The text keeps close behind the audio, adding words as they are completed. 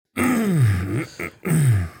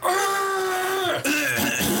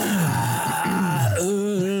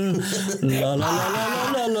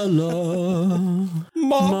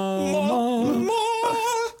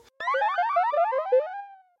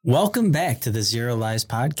Welcome back to the Zero Lies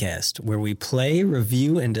podcast, where we play,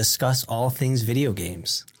 review, and discuss all things video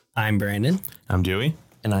games. I'm Brandon. I'm Dewey.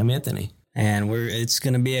 And I'm Anthony. And it's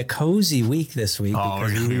going to be a cozy week this week. Oh,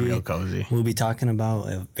 we're going to be real cozy. We'll be talking about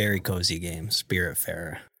a very cozy game,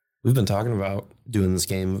 Spiritfarer. We've been talking about doing this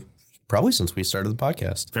game probably since we started the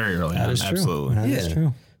podcast. Very early That on, is true. absolutely. That is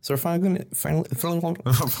true. So we're finally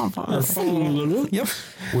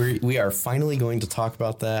we are finally going to talk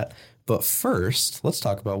about that. But first, let's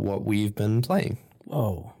talk about what we've been playing.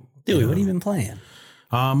 Whoa. Dewey, what have you been playing?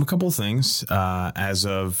 A couple of things. As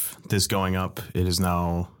of this going up, it is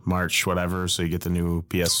now March whatever, so you get the new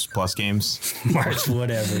PS Plus games. March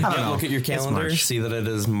whatever. I don't know. Look at your calendar, March. see that it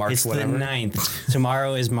is March It's whatever. the 9th.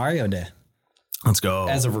 Tomorrow is Mario Day. Let's go.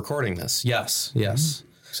 As of recording this, yes.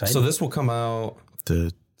 Excited. So this will come out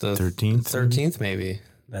the 13th? 13th, maybe.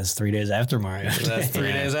 That's 3 days after Mario Day. That's 3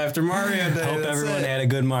 days after Mario Day. Hope everyone had a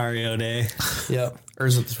good Mario Day. Yep. Or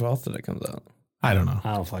is it the 12th that it comes out? I don't know.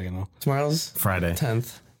 I don't fucking know. Tomorrow's Friday.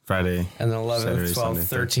 10th. Friday. And then 11th, Saturday, 12th, Sunday,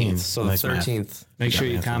 13th. So Nice the math. 13th. Make sure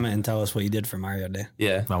you Anthony. comment and tell us what you did for Mario Day.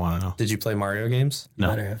 Yeah. I want to know. Did you play Mario games? You No.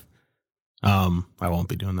 better have. I won't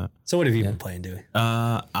be doing that. So what have you been playing, Dewey?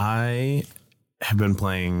 I have been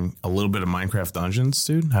playing a little bit of Minecraft Dungeons,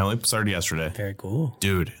 dude. I only started yesterday. Very cool.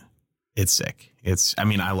 Dude, it's sick.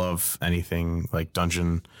 I love anything like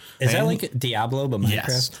dungeon. Is that thing. like Diablo but Minecraft?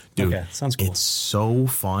 Yes, dude. Okay, sounds cool. It's so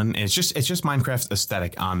fun. It's just Minecraft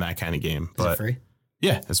aesthetic on that kind of game. Is But it free?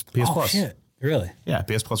 yeah, it's PS Oh Plus. shit! Really? Yeah,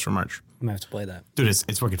 PS Plus for March. I'm gonna have to play that. Dude,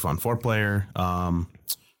 it's wicked fun. 4-player.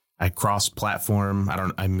 I cross-platform.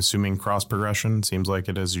 I'm assuming cross-progression. Seems like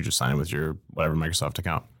it is. You just sign it with your whatever Microsoft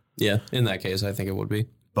account. Yeah. In that case, I think it would be.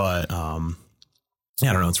 But yeah,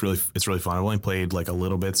 I don't know. It's really fun. I've only played like a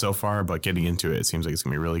little bit so far, but getting into it seems like it's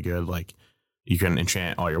gonna be really good. Like you can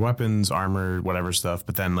enchant all your weapons, armor, whatever stuff,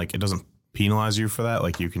 but then like it doesn't penalize you for that.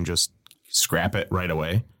 Like you can just scrap it right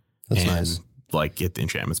away. That's and nice. like get the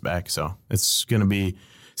enchantments back. So it's gonna be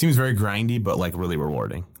seems very grindy, but like really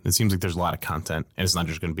rewarding. It seems like there's a lot of content, and it's not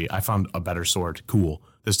just gonna be I found a better sword. Cool.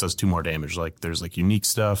 This does 2 more damage. Like there's like unique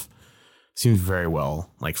stuff. Seems very well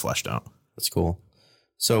like fleshed out. That's cool.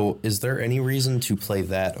 So is there any reason to play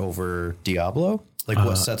that over Diablo? Like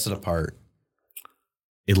what sets it apart?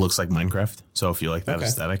 It looks like Minecraft. So if you like that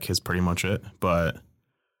aesthetic, is pretty much it. But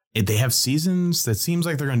they have seasons that seems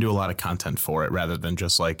like they're going to do a lot of content for it rather than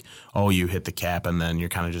just like, oh, you hit the cap and then you're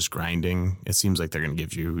kind of just grinding. It seems like they're going to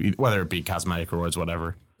give you, whether it be cosmetic rewards,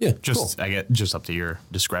 whatever. Yeah, Just, cool. I get just up to your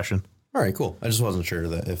discretion. All right, cool. I just wasn't sure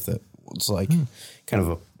that if that was like kind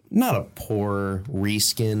of not a poor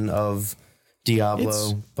reskin of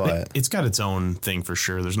Diablo, but It's got its own thing for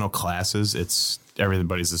sure. There's no classes.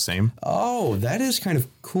 Everybody's the same. oh, that is kind of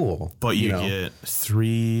cool. But you know? get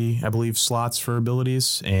 3, I believe, slots for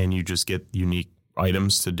abilities, and you just get unique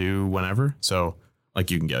items to do whenever. So,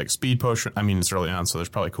 like, you can get like speed potion. I mean, it's early on, so there's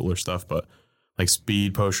probably cooler stuff, but like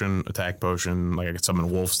speed potion, attack potion. Like I could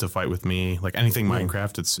summon wolves to fight with me. Like anything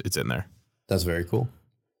Minecraft, it's in there. That's very cool.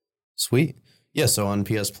 Sweet. Yeah, so on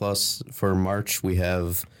PS Plus for March, we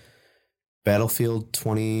have Battlefield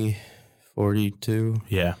 2042.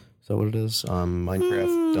 Yeah. Is that what it is?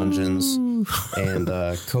 Minecraft Dungeons and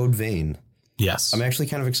Code Vein. Yes. I'm actually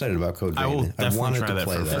kind of excited about Code Vein. I will definitely wanted try to that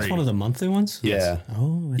play for that. That's free. one of the monthly ones? Yeah.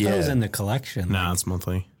 Oh, I thought it was in the collection. Nah, it's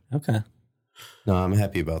monthly. Okay. No, I'm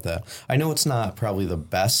happy about that. I know it's not probably the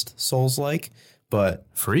best Souls-like, but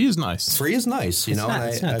Free is nice. free is nice, you know. It's not, and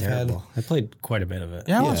it's not I've terrible. I played quite a bit of it.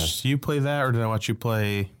 Yeah, I Yeah. watched you play that, or did I watch you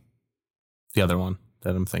play the other one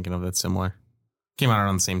that I'm thinking of that's similar? Came out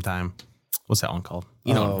around the same time. What's that one called?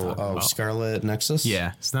 You know what I'm talking about. Scarlet Nexus.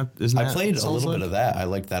 Yeah, isn't that I played a little bit of that. I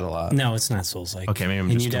liked that a lot. No, it's not Souls-like. Okay, maybe I'm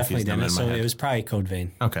and just you definitely confused them didn't. in my So head. it was probably Code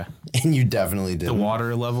Vein. Okay. And you definitely did. The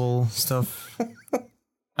water level stuff.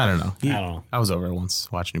 I don't know. I don't know. I was over it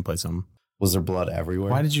once watching you play something. Was there blood everywhere?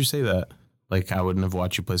 Why did you say that? Like I wouldn't have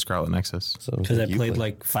watched you play Scarlet Nexus. So Because I you played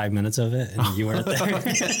like 5 minutes of it and you weren't there.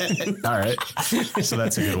 All right. So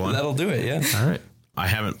that's a good one. That'll do it. Yeah. All right. I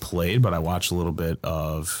haven't played, but I watched a little bit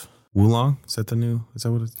of Wulong. Is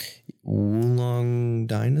that what it's? Wulong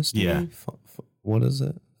Dynasty. Yeah. What is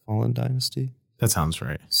it? Fallen Dynasty. That sounds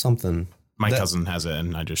right. Something. My cousin has it,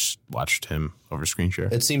 and I just watched him over screen share.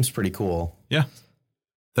 It seems pretty cool. Yeah.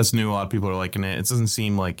 That's new. A lot of people are liking it. It doesn't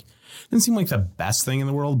seem like the best thing in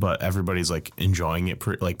the world, but everybody's like enjoying it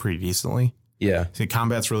pretty decently. Yeah. The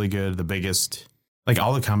combat's really good. The biggest, like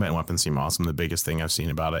all the combat and weapons seem awesome. The biggest thing I've seen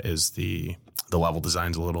about it is the level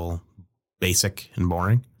design's a little basic and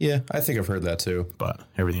boring, Yeah. I think I've heard that too. but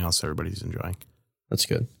everything else everybody's enjoying. That's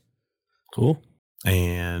good. Cool.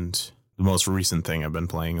 And the most recent thing I've been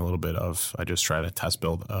playing a little bit of, I just tried a test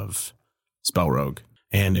build of Spell Rogue.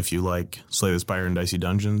 And if you like Slay the Spire and Dicey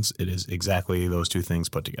Dungeons, it is exactly those two things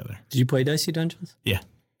put together. Did you play Dicey Dungeons? Yeah.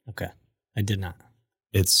 Okay. I did not.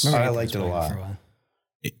 It's I liked it a lot.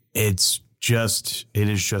 it is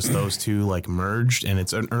just those two like merged, and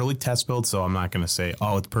it's an early test build, so I'm not going to say,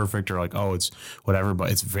 oh, it's perfect or like, oh, it's whatever,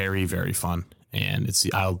 but it's very, very fun. And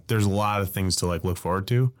there's a lot of things to like look forward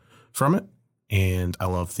to from it. And I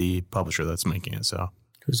love the publisher that's making it. So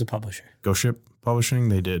Who's the publisher? Ghost Ship Publishing.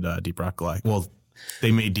 They did Deep Rock Galactic. Well,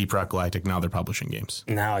 they made Deep Rock Galactic. Now they're publishing games.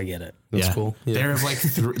 Now I get it. That's cool. Yeah. There's like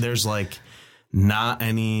there's like not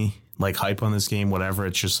any like hype on this game, whatever.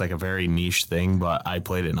 It's just like a very niche thing. But I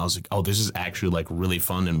played it and I was like, oh, this is actually like really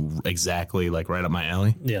fun and exactly like right up my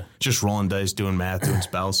alley. Yeah. Just rolling dice, doing math, doing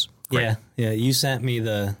spells. Great. Yeah. Yeah. You sent me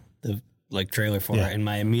the like trailer for it, and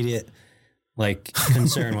my immediate like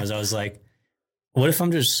concern was I was like, what if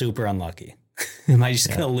I'm just super unlucky? Am I just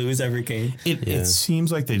going to lose every game? It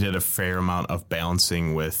seems like they did a fair amount of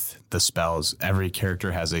balancing with the spells. Every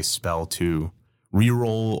character has a spell to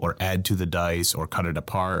reroll or add to the dice or cut it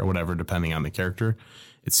apart or whatever, depending on the character.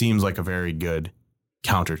 It seems like a very good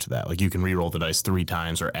counter to that. Like you can reroll the dice 3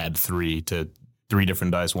 times or add 3 to 3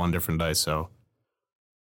 different dice, 1 different dice. So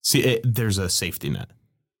there's a safety net,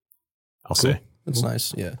 I'll say. That's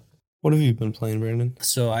nice. Yeah. What have you been playing, Brandon?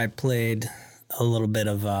 So I played a little bit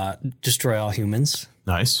of Destroy All Humans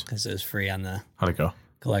Nice. because it was free on the How'd it go?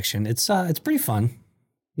 collection. It's pretty fun.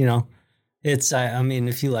 You know, it's I mean,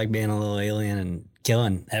 if you like being a little alien and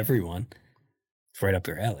killing everyone, it's right up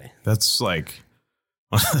your alley. That's like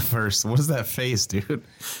one of the first. What is that face, dude?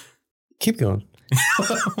 Keep going.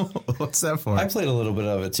 What's that for? I played a little bit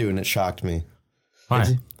of it too, and it shocked me.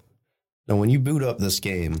 Why? Now, when you boot up this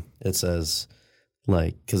game, it says,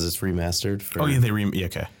 like, because it's remastered. For, Oh, yeah,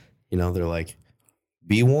 okay. You know, they're like,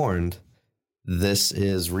 be warned, this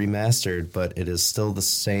is remastered, but it is still the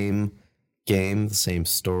same game, the same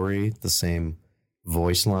story, the same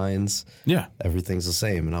voice lines. Yeah. Everything's the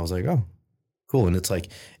same. And I was like, oh, cool. And it's like,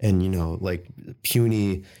 and, you know, like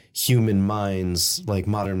puny human minds, like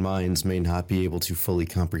modern minds may not be able to fully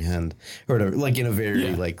comprehend or whatever, like in a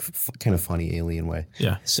very like kind of funny alien way.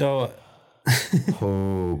 Yeah. So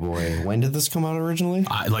Oh boy. When did this come out originally?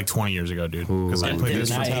 Like 20 years ago, dude. Because I played did this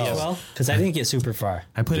it for not age PS. well? Because I didn't get super far.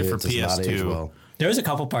 I played it for It does not age PS2. well. There was a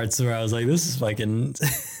couple parts where I was like, this is fucking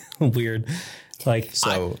weird. Like,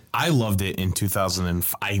 So I loved it in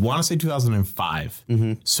 2005. I want to say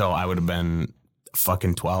 2005. So I would have been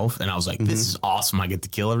fucking 12. And I was like, this is awesome. I get to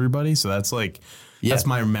kill everybody. So that's like, that's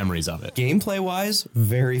my memories of it. gameplay wise,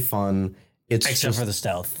 very fun. It's except just for the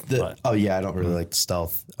stealth. oh yeah, I don't really like the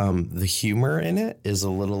stealth. The humor in it is a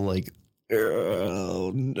little like,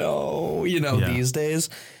 oh no, you know, these days.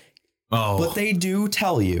 Oh, But they do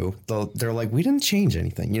tell you, though, they're like, we didn't change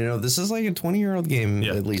anything. You know, this is like a 20-year-old game,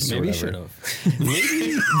 at least. Maybe you or should whatever. have.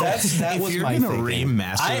 Maybe that if was you're my going to thinking.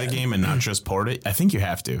 remaster the game and not just port it, I think you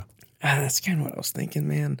have to. That's kind of what I was thinking,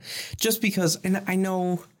 man. Just because, and I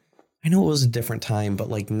know it was a different time, but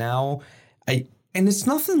like now, and it's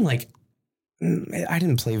nothing like, I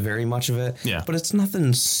didn't play very much of it, but it's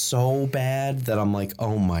nothing so bad that I'm like,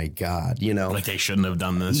 oh my God, you know? Like they shouldn't have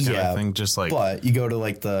done this kind of thing. Just like, But you go to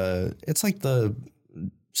like it's like the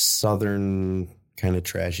southern kind of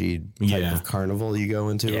trashy type of carnival you go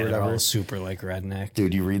into or They're whatever. all super like redneck.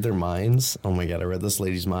 Dude, you read their minds. Oh my God, I read this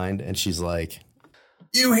lady's mind and she's like,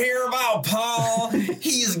 you hear about Paul?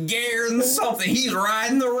 He's gearing something. He's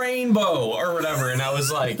riding the rainbow or whatever. And I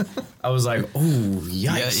was like, oh,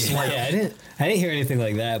 yikes. Like, I didn't hear anything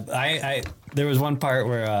like that. I there was one part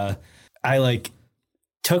where I like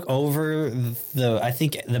took over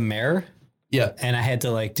the mayor. Yeah. And I had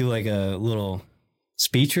to like do like a little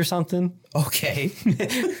speech or something. Okay.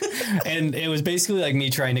 And it was basically like me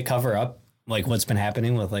trying to cover up like what's been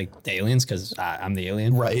happening with like the aliens because I'm the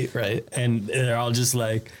alien. Right. And they're all just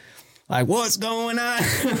like what's going on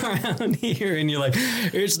around here? And you're like,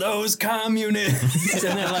 it's those communists.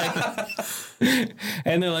 And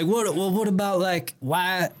they're like, what about like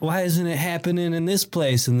why isn't it happening in this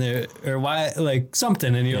place? And or why like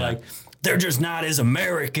something? And you're like, they're just not as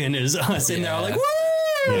American as us. And they're all like, woo!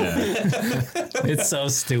 yeah. It's so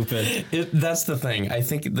stupid. That's the thing. I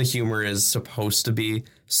think the humor is supposed to be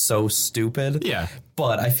so stupid. Yeah.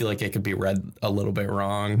 But I feel like it could be read a little bit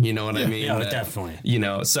wrong. You know what I mean? Yeah, definitely. You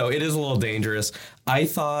know, so it is a little dangerous. I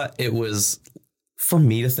thought it was, for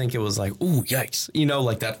me to think it was like, ooh, yikes. You know,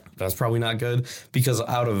 like that's probably not good. Because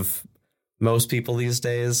out of most people these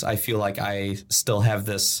days, I feel like I still have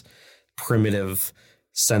this primitive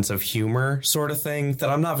sense of humor sort of thing that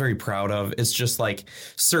I'm not very proud of. It's just like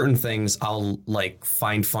certain things I'll like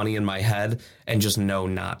find funny in my head and just know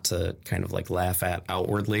not to kind of like laugh at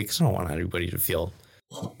outwardly because I don't want anybody to feel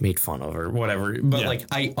made fun of or whatever. But like,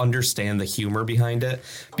 I understand the humor behind it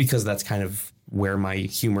because that's kind of where my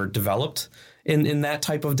humor developed in that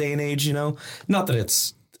type of day and age, you know, not that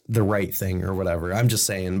it's the right thing or whatever. I'm just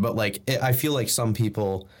saying, but like, I feel like some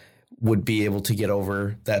people would be able to get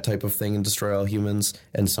over that type of thing and destroy all humans.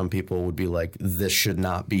 And some people would be like, this should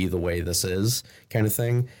not be the way this is kind of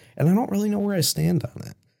thing. And I don't really know where I stand on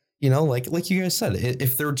it. You know, like you guys said,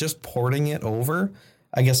 if they're just porting it over,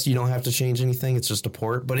 I guess you don't have to change anything. It's just a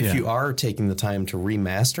port. But if you are taking the time to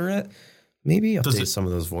remaster it, maybe update some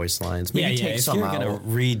of those voice lines. Maybe take if some you're out.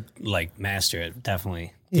 gonna master it,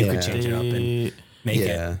 definitely you could change it up and make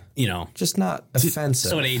it, you know, just not offensive.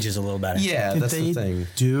 so it ages a little better. Yeah, that's the thing.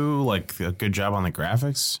 Do like a good job on the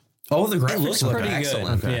graphics? Oh, the graphics looks look pretty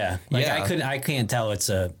excellent. good. Yeah, I can't tell it's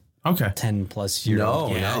a 10+ year. No,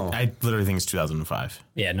 old game. no. I literally think it's 2005.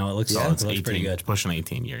 Yeah, no, it looks It's pretty 18, good. it's pushing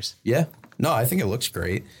 18 years. Yeah. No, I think it looks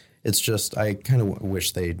great. It's just I kind of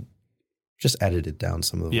wish they'd just edited down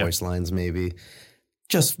some of the voice lines, maybe,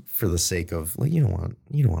 just for the sake of like you don't want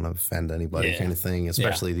to offend anybody kind of thing,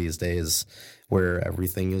 especially these days where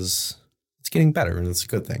everything it's getting better and it's a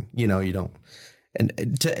good thing. You know, you don't. And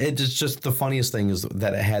it's just the funniest thing is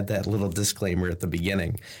that it had that little disclaimer at the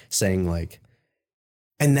beginning saying like,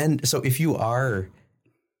 and then so if you are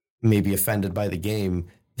maybe offended by the game,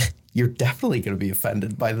 you're definitely going to be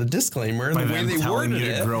offended by the disclaimer and the way they worded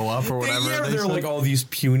it. To grow up or whatever. Yeah, they're like all these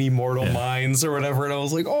puny mortal minds or whatever, and I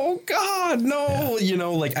was like, oh God, no! You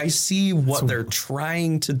know, like I see what they're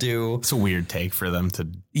trying to do. It's a weird take for them to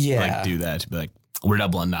like do that, to be like, we're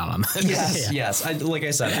doubling down on this. Yes. Like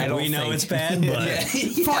I said, I don't. We know think, it's bad, but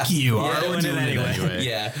fuck you. We're doing it anyway.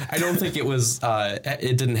 Yeah, I don't think it was.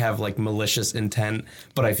 It didn't have like malicious intent,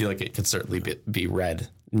 but I feel like it could certainly be read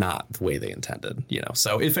not the way they intended. You know,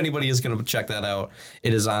 so if anybody is going to check that out,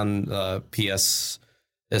 it is on PS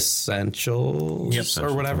Essentials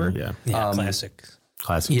or whatever. Yeah, classic.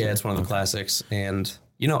 Yeah, it's one of the classics, and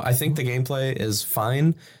you know, I think the gameplay is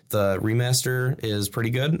fine. The remaster is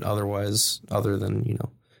pretty good. Otherwise, other than, you know,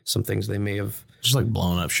 some things they may have just like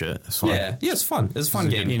blowing up shit. It's fun. Yeah, it's fun. It's a fun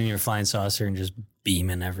game. Being in your flying saucer and just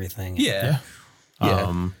beaming everything. Yeah.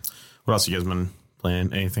 What else you guys been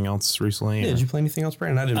playing? Anything else recently? Yeah, did you play anything else,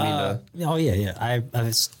 Brandon? I didn't mean to. Oh yeah.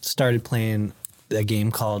 I've started playing a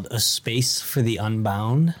game called A Space for the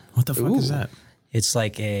Unbound. What the fuck is that? It's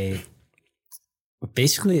like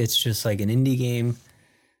basically it's just like an indie game.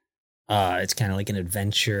 It's kind of like an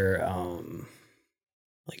adventure,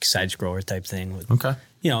 like side scroller type thing. With,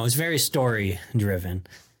 you know, it's very story driven,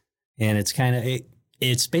 and it's kind of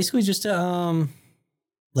it's basically just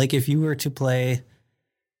like if you were to play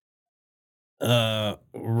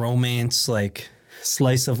romance, like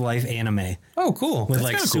slice of life anime. Oh, cool. With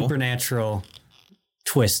like supernatural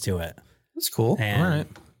twist to it. That's cool. And all right.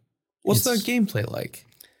 What's the gameplay like?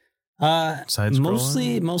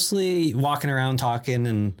 Mostly walking around talking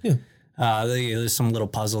and there's some little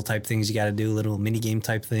puzzle type things you got to do, little mini game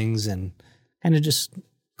type things, and kind of just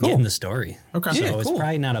getting the story. Okay, so it's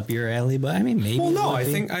probably not up your alley, but I mean maybe. Well, no, I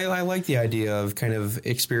think I like the idea of kind of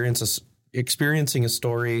experiencing a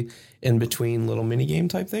story in between little mini game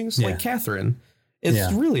type things, like Catherine.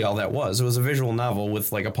 It's really all that was. It was a visual novel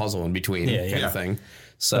with like a puzzle in between kind of thing.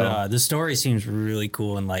 So the story seems really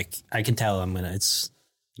cool, and like I can tell it just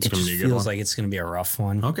feels like it's gonna be a rough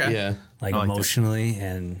one. Okay, yeah, like emotionally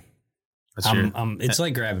and. It's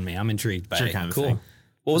like grabbing me. I'm intrigued by it. Kind of cool. thing.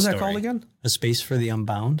 What was that called again? A Space for the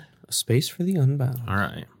Unbound. A Space for the Unbound. All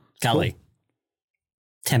right. Got like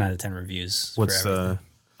 10 out of 10 reviews. What's how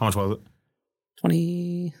much was it?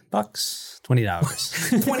 $20. $20. $20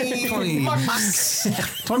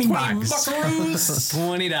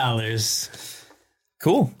 $20.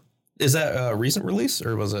 Cool. Is that a recent release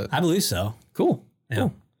or was it? I believe so. Cool. Yeah.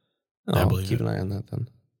 Cool. I'll keep an eye on that then.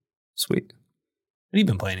 Sweet. What have you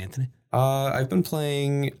been playing, Anthony? I've been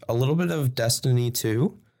playing a little bit of Destiny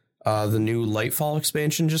 2. The new Lightfall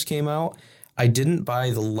expansion just came out. I didn't buy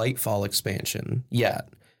the Lightfall expansion yet,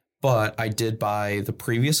 but I did buy the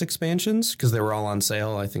previous expansions because they were all on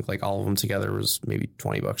sale. I think like all of them together was maybe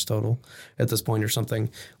 $20 total at this point or something,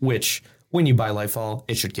 which when you buy Lightfall,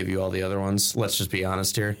 it should give you all the other ones. Let's just be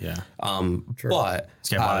honest here. Yeah. But this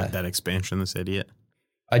guy bought that expansion, this idiot.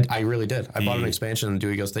 I really did. I bought an expansion, and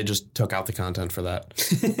Dewey goes, they just took out the content for that.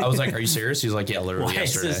 I was like, are you serious? He's like, yeah, literally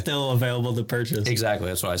yesterday. Why is it still available to purchase? Exactly.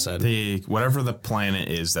 That's what I said. Whatever the planet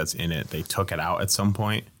is that's in it, they took it out at some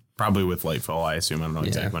point, probably with Lightfall, I assume. I don't know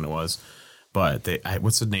exactly when it was. But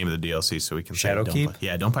what's the name of the DLC so we can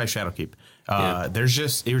Shadowkeep? Don't buy Shadowkeep.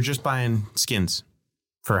 You're just buying skins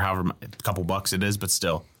for however a couple bucks it is, but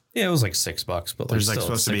still. Yeah, it was like $6, but there's like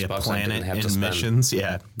supposed to be a planet and missions.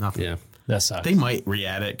 Yeah, nothing. Yeah. That sucks. They might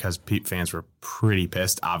re-add it because fans were pretty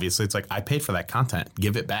pissed. Obviously, it's like, I paid for that content.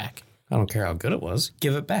 Give it back. I don't care how good it was.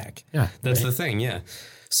 Give it back. Yeah. That's the thing, yeah.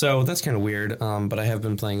 So that's kind of weird, but I have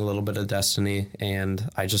been playing a little bit of Destiny, and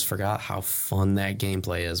I just forgot how fun that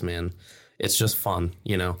gameplay is, man. It's just fun,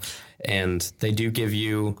 you know? And they do give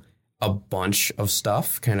you a bunch of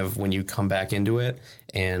stuff kind of when you come back into it,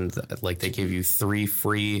 and like they give you 3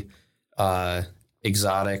 free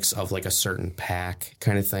exotics of like a certain pack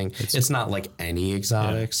kind of thing. It's not like any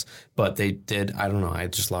exotics, but they did. I don't know. I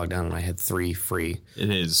just logged on and I had 3 free.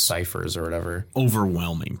 It is ciphers or whatever.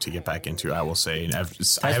 Overwhelming to get back into, I will say. And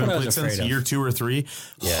I haven't played since year 2 or 3.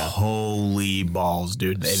 Yeah. Holy balls,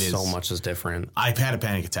 dude! So much is different. I've had a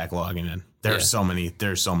panic attack logging in. There's so many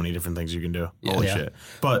different things you can do. Holy shit!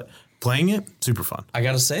 But playing it, super fun. I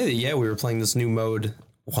gotta say that we were playing this new mode.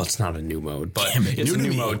 Well, it's not a new mode, but it's a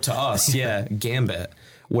new mode to us. Yeah, Gambit,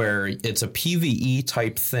 where it's a PvE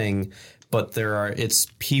type thing, but it's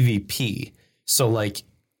PvP. So like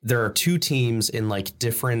there are 2 teams in like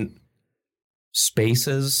different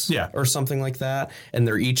spaces, or something like that, and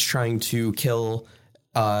they're each trying to kill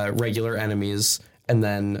regular enemies, and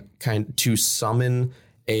then to summon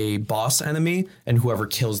a boss enemy, and whoever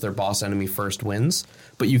kills their boss enemy first wins.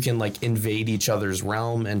 But you can like invade each other's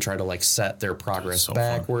realm and try to like set their progress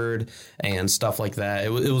backward and stuff like that.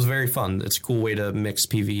 It was very fun. It's a cool way to mix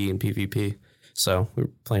PvE and PvP. So we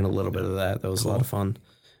were playing a little bit of that. That was a lot of fun.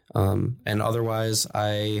 And otherwise,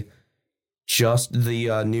 the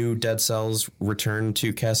new Dead Cells Return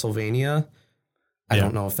to Castlevania. I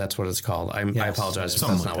don't know if that's what it's called. I apologize if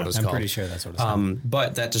that's not what it's called. I'm pretty sure that's what it's called.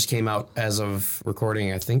 But that just came out as of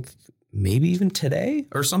recording, I think maybe even today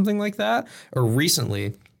or something like that, or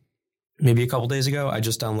recently, maybe a couple days ago. I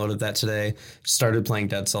just downloaded that today, started playing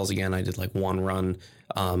Dead Cells again. I did like 1 run.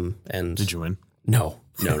 And did you win? No.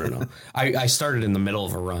 I started in the middle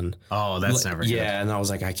of a run. Oh, that's never good. Yeah, and I was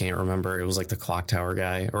like, I can't remember. It was like the clock tower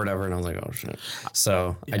guy or whatever, and I was like, oh shit.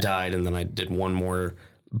 So I died, and then I did 1 more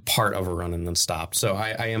part of a run and then stopped. So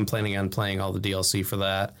I am planning on playing all the DLC for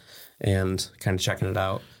that and kind of checking it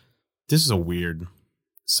out. This is a weird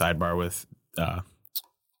sidebar with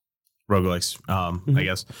roguelikes, I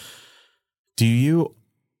guess. Do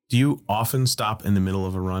you often stop in the middle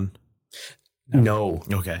of a run? No.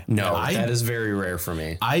 Okay. No, that is very rare for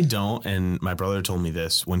me. I don't, and my brother told me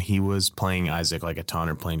this when he was playing Isaac like a ton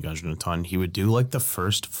or playing Gungeon a ton. He would do like the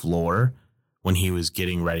first floor when he was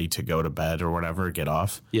getting ready to go to bed or whatever, get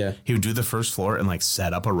off. Yeah. He would do the first floor and like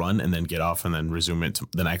set up a run and then get off and then resume it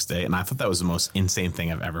the next day. And I thought that was the most insane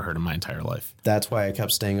thing I've ever heard in my entire life. That's why I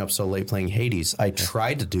kept staying up so late playing Hades. I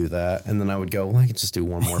tried to do that, and then I would go, well, I could just do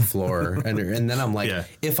 1 more floor. and then I'm like,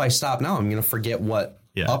 if I stop now, I'm going to forget what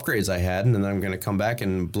upgrades I had, and then I'm going to come back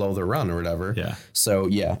and blow the run or whatever. Yeah. So,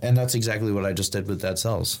 and that's exactly what I just did with Dead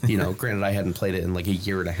Cells. You know, granted, I hadn't played it in like a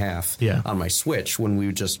year and a half on my Switch when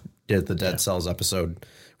we just did the Dead Cells episode.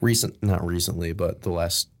 Not recently, but the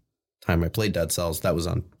last time I played Dead Cells, that was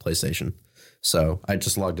on PlayStation. So I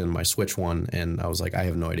just logged into my Switch one, and I was like, I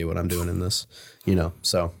have no idea what I'm doing in this, you know,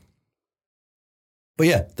 so. But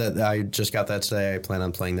yeah, I just got that today. I plan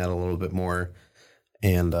on playing that a little bit more.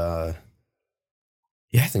 And I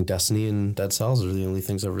think Destiny and Dead Cells are the only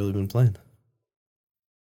things I've really been playing.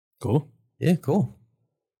 Cool. Yeah, cool.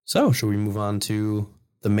 So should we move on to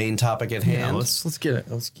the main topic at hand? Yeah, let's get it.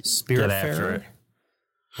 Let's get Spiritfarer.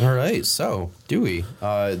 All right, so Dewey,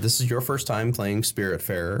 this is your first time playing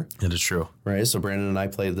Spiritfarer. It is true. Right, so Brandon and I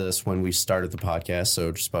played this when we started the podcast,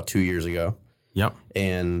 so just about 2 years ago. Yep.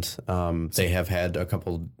 And they have had a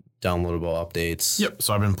couple downloadable updates. Yep,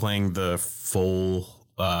 so I've been playing the full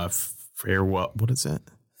Farewell, what is it?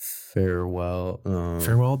 Farewell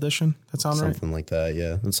edition? That sounds right? Something like that,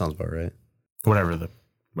 yeah. That sounds about right.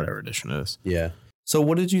 Whatever edition it is. Yeah. So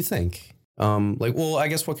what did you think? I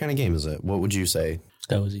guess what kind of game is it? What would you say?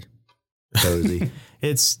 Cozy.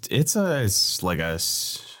 It's like a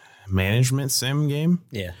management sim game.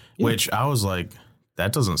 Yeah. Which I was like,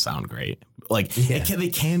 that doesn't sound great. Like they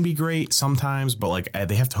can be great sometimes, but like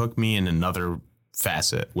they have to hook me in another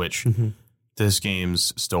facet, which this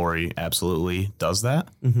game's story absolutely does that.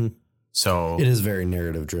 Mm-hmm. So it is very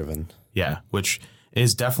narrative driven. Yeah, which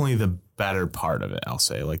is definitely the better part of it. I'll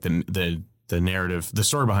say, like the narrative, the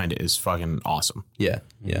story behind it is fucking awesome. Yeah,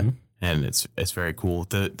 yeah, and it's very cool.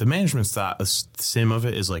 The management sim of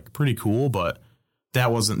it is like pretty cool, but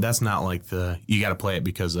that's not like you got to play it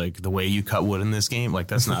because like the way you cut wood in this game, like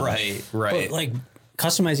that's not right. But like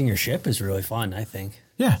customizing your ship is really fun, I think.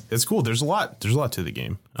 Yeah, it's cool. There's a lot to the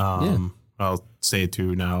game. I'll say it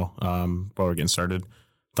too now. While we're getting started,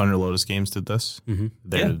 Thunder Lotus Games did this. Mm-hmm.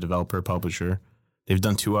 They're the developer, publisher. They've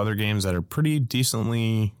done 2 other games that are pretty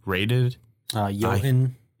decently rated.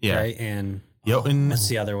 Jotun, yeah. right? And Jotun. what's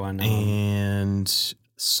the other one? And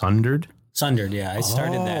Sundered. Sundered, yeah. I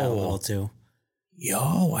started that a little too.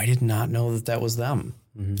 Yo, I did not know that was them.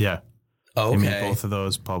 Mm-hmm. Yeah. Okay. They made both of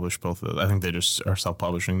those, published both of those. I think they just are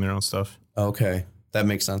self-publishing their own stuff. Okay. That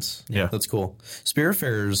makes sense. Yeah. That's cool.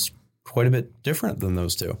 Spiritfarer is quite a bit different than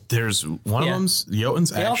those two. There's one of them's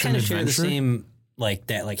Jotun's they all action kind of adventure. share the same, like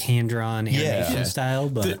that, like hand-drawn animation style,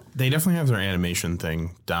 but They definitely have their animation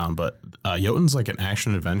thing down, but Jotun's like an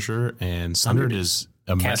action adventure, and Sundered is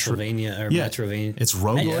a Castlevania or Metrovania. It's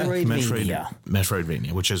roguelike Metroidvania.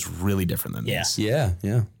 Metroidvania, which is really different than these. Yeah.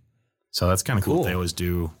 Yeah. So that's kind of cool. They always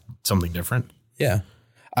do something different. Yeah.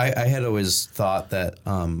 I had always thought that,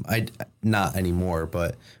 not anymore,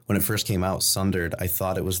 but when it first came out, Sundered, I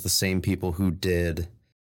thought it was the same people who did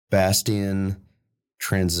Bastion,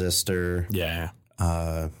 Transistor. Yeah.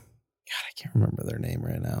 God, I can't remember their name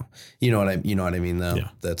right now. You know what I mean though? Yeah.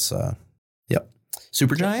 That's, yep.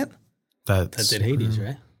 Supergiant? That did Hades,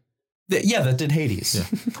 right? That did Hades. Yeah.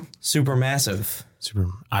 Supermassive.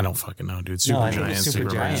 I don't fucking know, dude. I think it's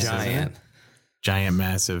Supergiant. Giant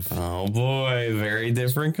Massive. Oh boy, very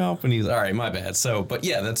different companies. All right, my bad. So, but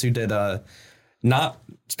yeah, that's who did not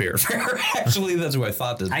Spiritfarer. Actually, that's who I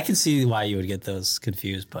thought did. I can see why you would get those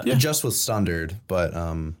confused, but Just with Sundered, but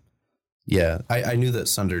yeah, I knew that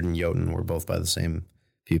Sundered and Jotun were both by the same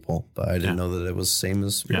people, but I didn't know that it was the same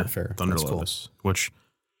as Spiritfarer. Thunder Lotus, which,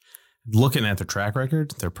 looking at their track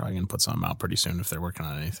record, they're probably going to put something out pretty soon if they're working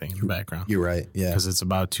on anything in the background. You're right, yeah. Because it's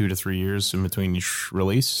about 2 to 3 years in between each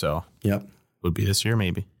release, so Yep. would be this year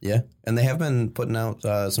maybe. Yeah, and they have been putting out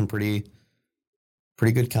some pretty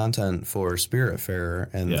good content for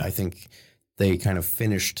Spiritfarer, and I think they kind of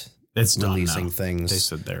finished releasing things. They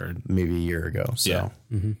said they're maybe a year ago. So Yeah.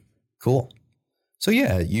 Mm-hmm. Cool. So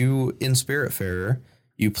yeah, you in Spiritfarer,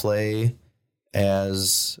 you play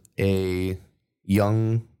as a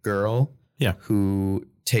young girl who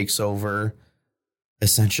takes over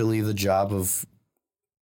essentially the job of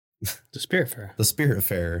the Spiritfarer. The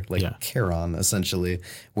Spiritfarer, like Charon, essentially,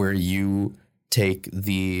 where you take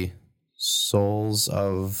the souls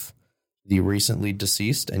of the recently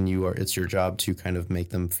deceased and it's your job to kind of make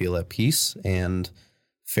them feel at peace and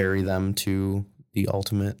ferry them to the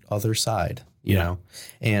ultimate other side, you know?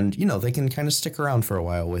 And, they can kind of stick around for a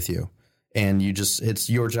while with you. And it's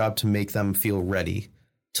your job to make them feel ready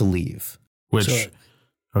to leave. Which,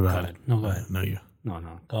 go ahead. No, go ahead. No, you. No,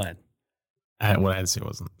 go ahead. What I had to say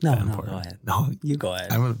wasn't that important. No, go ahead. No, you go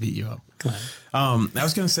ahead. I'm going to beat you up. Go ahead. I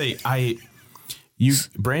was going to say,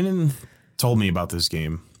 Brandon told me about this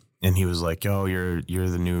game, and he was like, "Yo, you're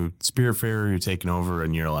the new Spiritfarer. You're taking over,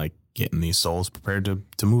 and you're like getting these souls prepared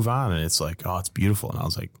to move on." And it's like, "Oh, it's beautiful." And I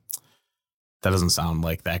was like, "That doesn't sound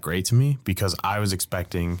like that great to me," because I was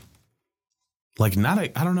expecting, I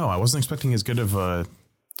don't know, I wasn't expecting as good of a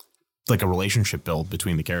relationship build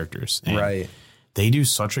between the characters. And right. They do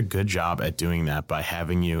such a good job at doing that by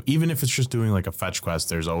having you, even if it's just doing like a fetch quest,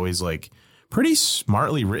 there's always like pretty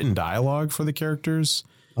smartly written dialogue for the characters.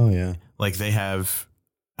 Oh yeah. Like they have,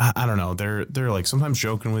 I don't know, they're like sometimes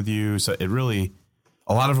joking with you. So it really,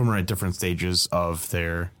 a lot of them are at different stages of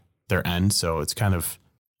their end. So it's kind of,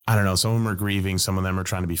 I don't know, some of them are grieving. Some of them are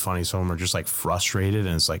trying to be funny. Some of them are just like frustrated.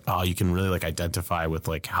 And it's like, oh, you can really like identify with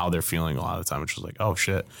like how they're feeling a lot of the time, which is like, oh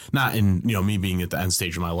shit. Not in, me being at the end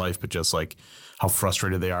stage of my life, but just like how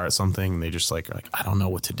frustrated they are at something. And they just like, I don't know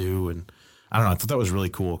what to do. And I don't know. I thought that was really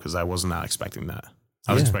cool because I was not expecting that.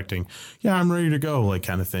 I was expecting, I'm ready to go, like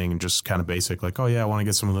kind of thing. And just kind of basic, like, oh yeah, I want to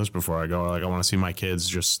get some of those before I go. Or like, I want to see my kids,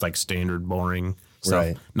 just like standard, boring stuff.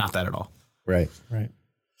 Right. Not that at all. Right.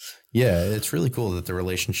 Yeah, it's really cool that the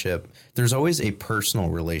relationship, there's always a personal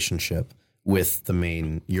relationship with the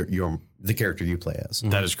main, the character you play as.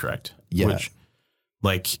 That is correct. Yeah. Which,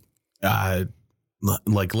 like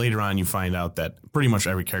later on, you find out that pretty much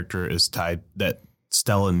every character is tied, that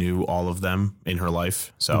Stella knew all of them in her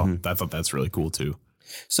life. So I thought that's really cool too.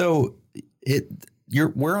 So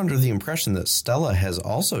we're under the impression that Stella has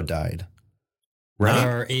also died. Right?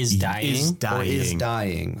 Or is dying.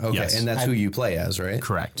 Okay. Yes. And that's who you play as, right?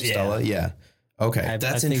 Correct. Stella. Yeah. Okay.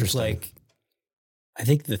 That's interesting. I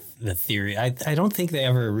think the theory, I don't think they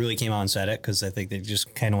ever really came out and said it because I think they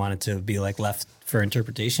just kind of wanted to be like left for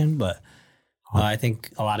interpretation. But I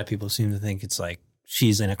think a lot of people seem to think it's like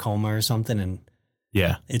she's in a coma or something. And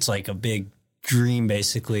it's like a big dream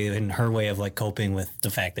basically in her way of like coping with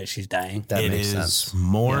the fact that she's dying. That makes sense. It is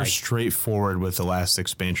more straightforward with the last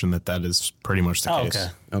expansion that is pretty much the case.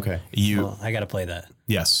 Okay. I got to play that.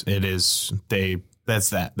 Yes, it is. That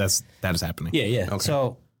is happening. Yeah. Okay.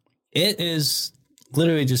 So it is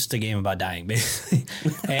literally just a game about dying, basically.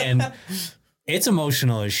 And it's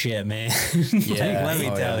emotional as shit, man. Yeah. Let me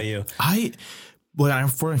tell you. When I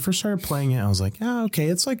first started playing it, I was like, oh, okay,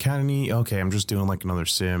 it's like kind of neat. Okay, I'm just doing like another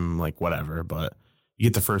sim, like whatever. But you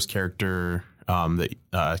get the first character that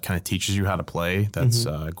kind of teaches you how to play. That's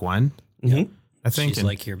Gwen. Mm-hmm. I think she's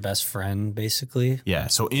like your best friend, basically. Yeah.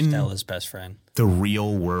 So in Stella's best friend, the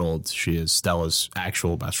real world, she is Stella's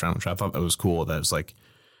actual best friend, which I thought that was cool. That was like,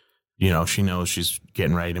 you know, she knows she's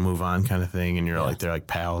getting ready to move on, kind of thing, and you're like, they're like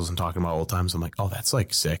pals and talking about old times. I'm like, oh, that's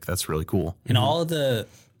like sick. That's really cool. And all of the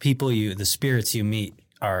people the spirits you meet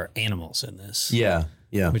are animals in this. Yeah.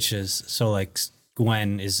 Yeah. Which is so like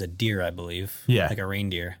Gwen is a deer, I believe. Yeah. Like a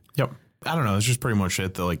reindeer. Yep. I don't know. It's just pretty much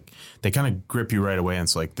it. Like they kind of grip you right away. And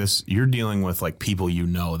it's like this, you're dealing with like people, you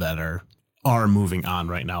know, that are moving on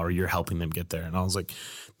right now, or you're helping them get there. And I was like,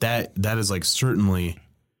 that is like certainly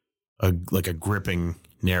a gripping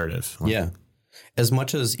narrative. Like, yeah. As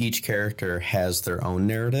much as each character has their own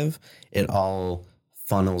narrative, it all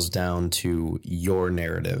funnels down to your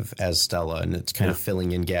narrative as Stella. And it's kind of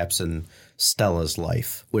filling in gaps in Stella's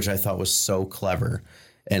life, which I thought was so clever.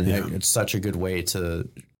 And it's such a good way to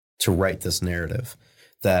write this narrative.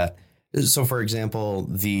 So for example,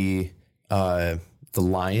 the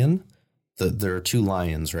lion, there are two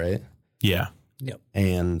lions, right? Yeah. Yep.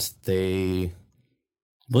 And I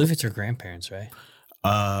believe it's her grandparents, right?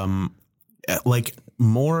 Like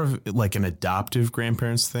more of like an adoptive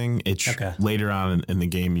grandparents thing. It's later on in the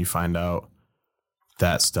game, you find out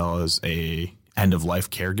that Stella's a end of life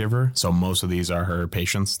caregiver. So most of these are her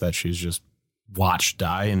patients that she's just watched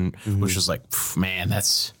die, and which is like, man,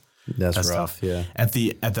 that's rough. Tough. Yeah. At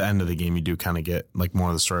the end of the game, you do kind of get like more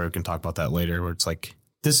of the story. We can talk about that later, where it's like,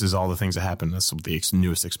 this is all the things that happened. This is the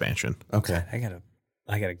newest expansion. Okay. I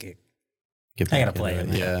gotta get I gotta play it.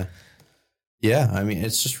 Yeah. Yeah. I mean,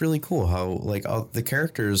 it's just really cool how like all the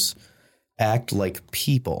characters act like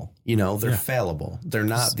people, you know, they're fallible. They're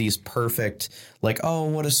not these perfect, like, oh,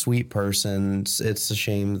 what a sweet person. It's a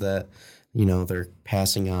shame that, you know, they're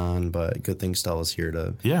passing on, but good thing Stella's here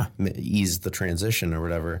to ease the transition or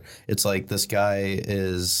whatever. It's like this guy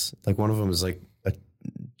is like, one of them is like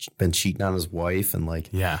been cheating on his wife and like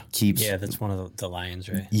keeps. Yeah, that's one of the lions,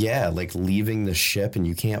 right? Yeah, like leaving the ship and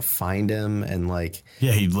you can't find him and like.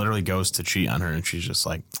 Yeah, he literally goes to cheat on her and she's just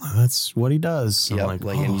like, oh, that's what he does. Yeah, like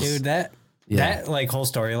oh. Dude, that like whole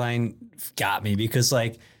storyline got me because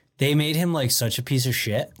like they made him like such a piece of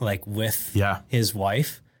shit like with his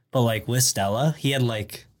wife. But like with Stella, he had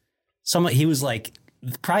like he was like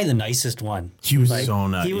probably the nicest one. He was like, so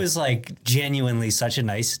nice. He was like genuinely such a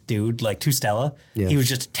nice dude. Like to Stella, he was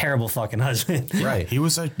just a terrible fucking husband. Right. He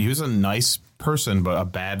was a nice person, but a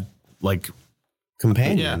bad like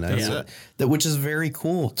companion. Which is very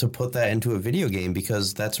cool to put that into a video game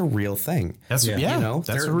because that's a real thing. That's you know,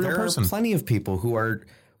 that's a real person. There are plenty of people who are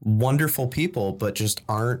wonderful people, but just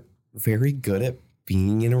aren't very good at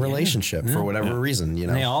being in a relationship for whatever reason, you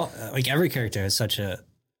know. And they all like every character has such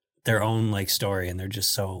their own like story, and they're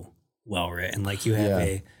just so well written. Like you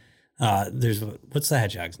have there's what's the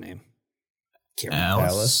hedgehog's name?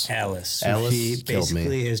 Alice. She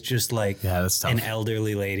basically is just like an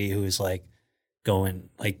elderly lady who is like going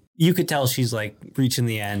like you could tell she's like reaching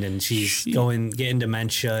the end and she's getting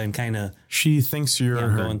dementia and kind of she thinks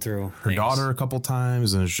you're going through her daughter a couple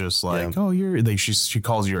times and it's just like oh you're like she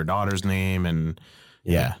calls you her daughter's name and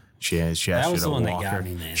she asked you to walk her.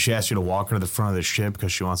 She asked you to walk her to the front of the ship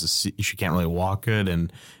because she wants to see. She can't really walk good,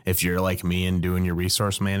 and if you're like me and doing your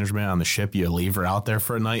resource management on the ship, you leave her out there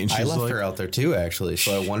for a night. And she's I left her out there too, actually.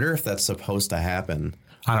 So I wonder if that's supposed to happen.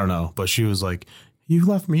 I don't know, but she was like, "You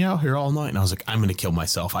left me out here all night," and I was like, "I'm gonna kill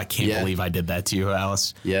myself. I can't believe I did that to you,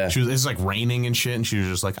 Alice." Yeah, it's like raining and shit, and she was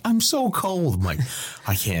just like, "I'm so cold." I'm like,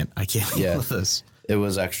 I can't deal with this. It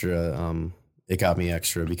was extra. It got me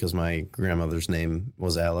extra because my grandmother's name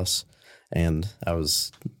was Alice, and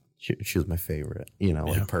she was my favorite, you know,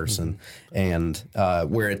 like person. And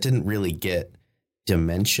where it didn't really get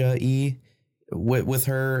dementia-y with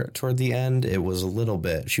her toward the end, she was a little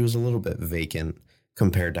bit vacant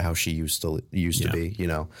compared to how she used to be, you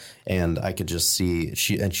know. And I could just see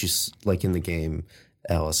she's like in the game,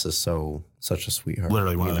 Alice is such a sweetheart.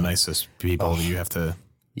 Literally one of the nicest people that you have to.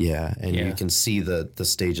 Yeah, and you can see the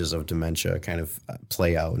stages of dementia kind of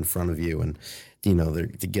play out in front of you, and you know there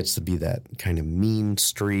gets to be that kind of mean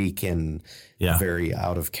streak and very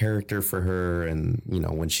out of character for her, and you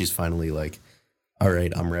know when she's finally like, "All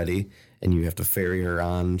right, I'm ready," and you have to ferry her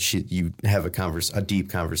on. You have a deep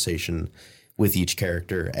conversation with each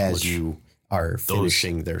character as you are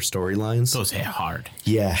finishing their storylines. Those hit hard.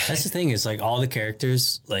 Yeah, that's the thing is like all the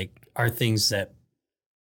characters like are things that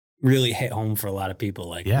really hit home for a lot of people.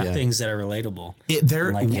 Like things that are relatable.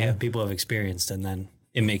 People have experienced, and then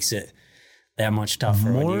it makes it that much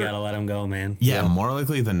tougher when you got to let them go, man. Yeah, more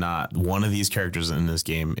likely than not, one of these characters in this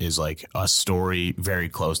game is like a story very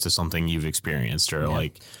close to something you've experienced or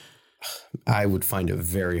like. I would find it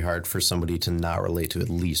very hard for somebody to not relate to at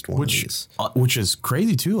least one of these. Which is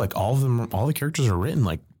crazy too. Like all the characters are written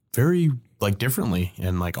like very like differently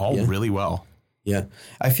and like all really well. Yeah.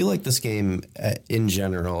 I feel like this game in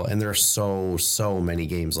general, and there are so many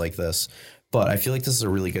games like this, but I feel like this is a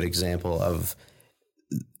really good example of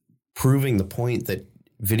proving the point that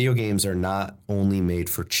video games are not only made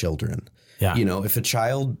for children. Yeah. You know, if a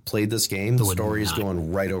child played this game, the story is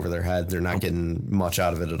going right over their head. They're not getting much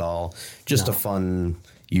out of it at all. Just a fun,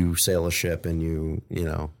 you sail a ship and you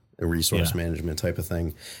know, a resource management type of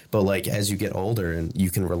thing. But like as you get older and you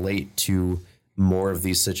can relate to more of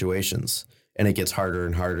these situations, and it gets harder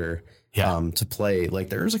and harder to play. Like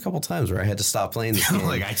there was a couple times where I had to stop playing this game.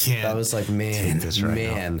 Like I can't. I was like, man.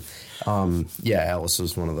 Alice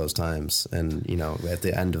was one of those times. And you know, at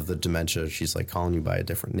the end of the dementia, she's like calling you by a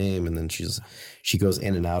different name, and then she goes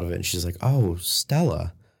in and out of it, and she's like, oh,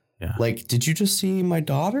 Stella. Yeah. Like, did you just see my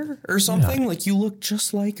daughter or something? Yeah. Like, you look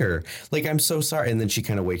just like her. Like, I'm so sorry. And then she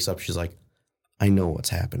kind of wakes up. She's like, I know what's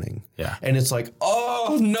happening. Yeah. And it's like,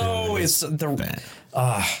 oh no, it's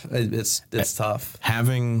tough.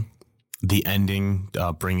 Having the ending,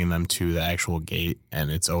 bringing them to the actual gate,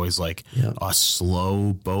 and it's always like a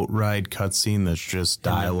slow boat ride cutscene that's just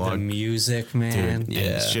dialogue. The music, man. Dude,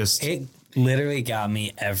 it's just it literally got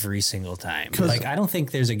me every single time. Like I don't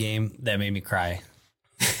think there's a game that made me cry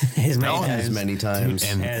as many times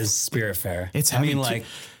as Spiritfarer. It's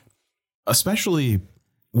especially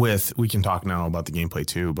with, we can talk now about the gameplay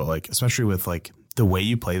too, but like especially with like the way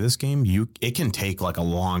you play this game, it can take like a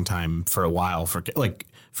long time for a while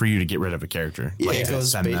for you to get rid of a character. Yeah, like it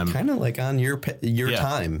goes kind of like on your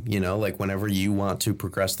time, you know, like whenever you want to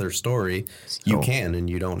progress their story, you can, and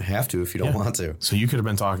you don't have to if you don't want to. So you could have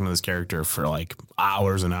been talking to this character for like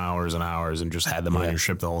hours and hours and hours and just had them on your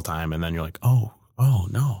ship the whole time. And then you're like, oh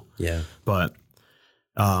no. Yeah. But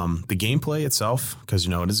the gameplay itself, because,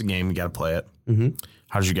 you know, it is a game, you got to play it. Mm-hmm.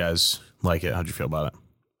 How did you guys like it? How did you feel about it?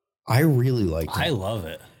 I really liked it. I love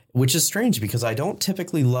it. Which is strange because I don't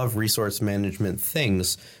typically love resource management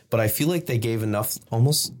things, but I feel like they gave enough,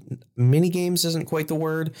 almost mini games isn't quite the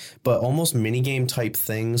word, but almost mini game type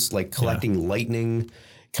things like collecting lightning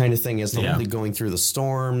kind of thing as they're going through the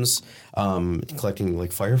storms, collecting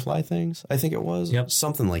like firefly things, I think it was. Yep.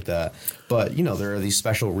 Something like that. But, you know, there are these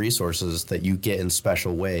special resources that you get in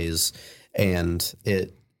special ways, and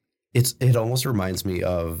it almost reminds me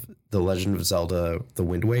of The Legend of Zelda, The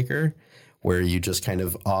Wind Waker, where you just kind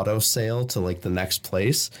of auto sail to like the next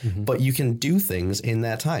place, but you can do things in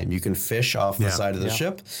that time. You can fish off the side of the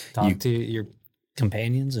ship. Talk to your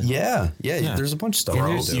companions. And there's a bunch of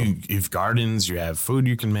stuff. You've gardens, you have food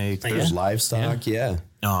you can make. There's livestock.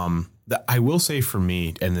 I will say for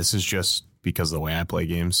me, and this is just because of the way I play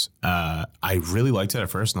games, I really liked it at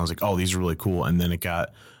first, and I was like, oh, these are really cool. And then it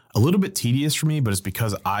got a little bit tedious for me, but it's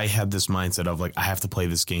because I had this mindset of like, I have to play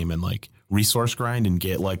this game and like resource grind and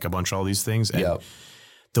get like a bunch of all these things. And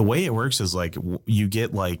the way it works is like you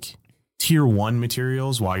get like tier 1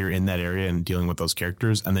 materials while you're in that area and dealing with those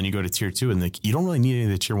characters. And then you go to tier 2 and like, you don't really need any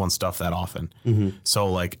of the tier 1 stuff that often. Mm-hmm.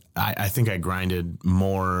 So like, I think I grinded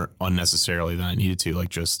more unnecessarily than I needed to, like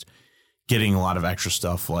just getting a lot of extra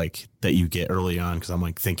stuff like that you get early on, because I'm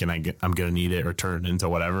like thinking I'm going to need it or turn it into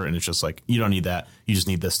whatever. And it's just like, you don't need that. You just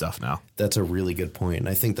need this stuff now. That's a really good point. And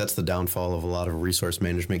I think that's the downfall of a lot of resource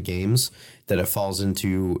management games, that it falls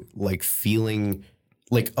into like feeling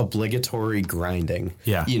like obligatory grinding.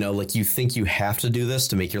 Yeah. You know, like you think you have to do this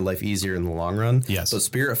to make your life easier in the long run. Yes. But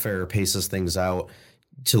Spiritfarer paces things out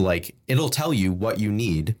to like, it'll tell you what you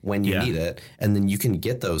need when you need it, and then you can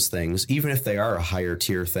get those things, even if they are a higher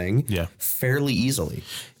tier thing, fairly easily.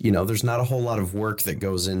 You know, there's not a whole lot of work that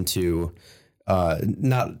goes into,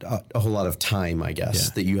 not a whole lot of time, I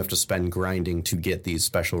guess, that you have to spend grinding to get these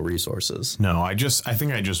special resources. No, I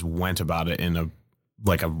think I just went about it in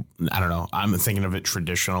I don't know, I'm thinking of it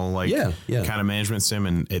traditional, like kind of management sim,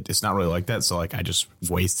 and it's not really like that. So like, I just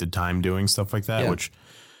wasted time doing stuff like that, which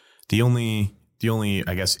the only,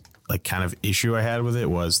 I guess, like kind of issue I had with it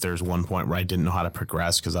was there's one point where I didn't know how to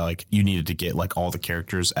progress, because you needed to get like all the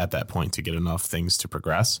characters at that point to get enough things to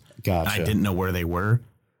progress. Gotcha. And I didn't know where they were.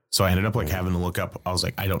 So I ended up like having to look up. I was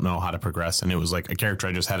like, I don't know how to progress. And it was like a character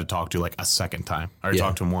I just had to talk to like a second time. I already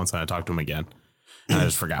talked to him once and I talked to him again. And I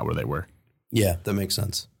just forgot where they were. Yeah, that makes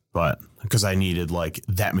sense. but because I needed like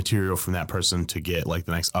that material from that person to get like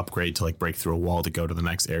the next upgrade to like break through a wall to go to the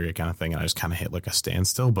next area kind of thing. And I just kind of hit like a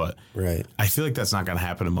standstill, but Right. I feel like that's not going to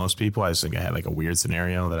happen to most people. I just think I had like a weird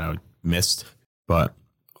scenario that I missed, but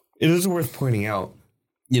It is worth pointing out,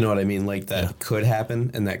 you know what I mean? Like that could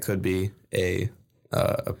happen, and that could be a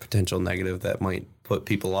potential negative that might put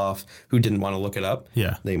people off who didn't want to look it up.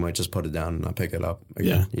 Yeah. They might just put it down and not pick it up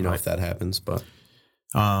again, if that happens, but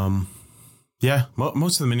yeah,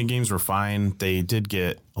 most of the mini games were fine. They did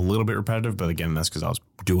get a little bit repetitive, but again, that's because I was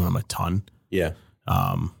doing them a ton. yeah.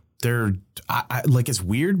 They're like, it's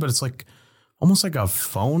weird, but it's like almost like a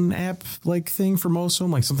phone app like thing for most of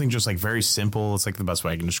them, like something just like very simple. It's like the best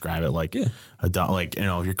way I can describe it. Like like,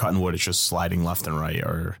 if you're cutting wood, it's just sliding left and right,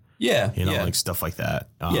 or like stuff like that.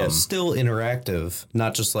 Still interactive,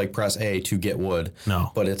 not just like press A to get wood.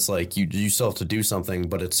 No. But it's like you still have to do something,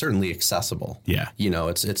 but it's certainly accessible. Yeah.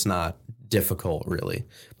 It's not difficult really,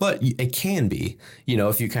 but it can be,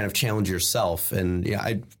 if you kind of challenge yourself. And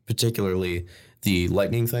I particularly the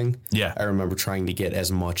lightning thing. Yeah. I remember trying to get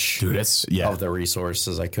as much of the resource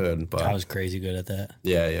as I could, but I was crazy good at that.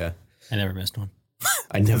 Yeah. I never missed one.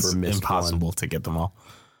 I never It's missed impossible one. to get them all.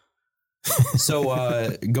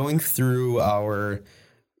 So going through our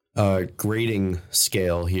grading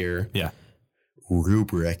scale here. Yeah.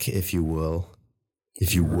 Rubric, if you will.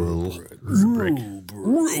 Rubric.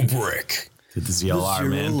 Rubric. Did the ZLR,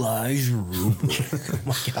 man. Rubric. Oh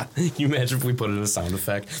my God. Can you imagine if we put in a sound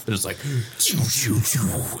effect? They're just like,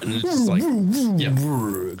 and it's just like,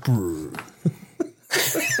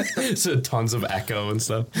 so tons of echo and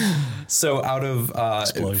stuff. So out of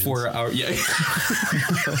for our for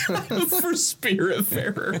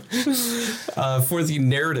Spiritfarer, for the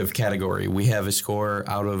narrative category, we have a score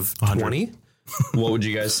out of 20. What would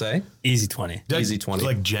you guys say? Easy 20. Easy 20.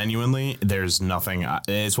 Like genuinely, there's nothing.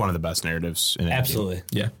 It's one of the best narratives in any Absolutely. game.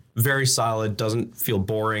 Yeah. Very solid. Doesn't feel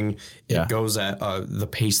boring. It goes at the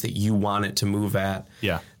pace that you want it to move at.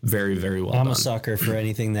 Yeah. Very, very well I'm done. a sucker for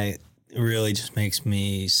anything that really just makes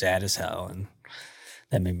me sad as hell, and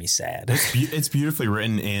that made me sad. It's beautifully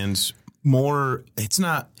written and more. It's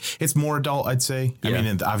more adult, I'd say. Yeah. I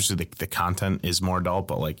mean, obviously the content is more adult,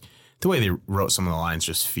 but like the way they wrote some of the lines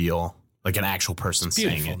just feel like an actual person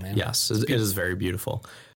saying it. Man. Yes, it is very beautiful.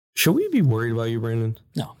 Should we be worried about you, Brandon?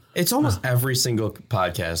 No. It's almost every single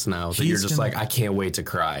podcast now that you're just like, I can't wait to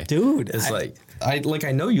cry. Dude, It's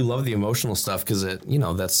I know you love the emotional stuff because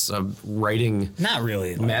that's a writing not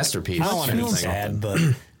really. masterpiece. I don't want to kind be of thing. sad, but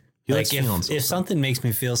like if something makes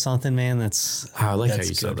me feel something, man, that's I like how that's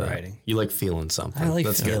you said good that. writing. You like feeling something. I like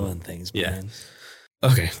That's feeling good. things, Yeah. man.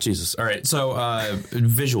 Okay, Jesus. All right. So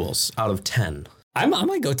visuals out of 10. I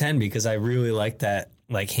might go 10 because I really like that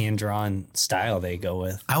like hand drawn style they go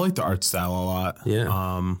with. I like the art style a lot.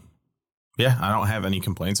 Yeah. Yeah, I don't have any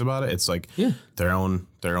complaints about it. It's like their own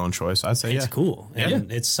choice. I'd say It's cool.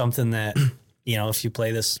 And it's something that, if you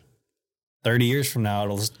play this 30 years from now,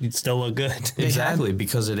 it'll still look good. Exactly,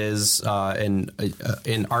 because it is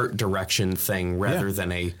an art direction thing rather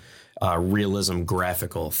than a realism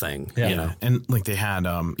graphical thing. Yeah. And like they had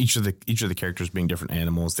each of the characters being different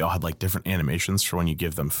animals. They all had like different animations for when you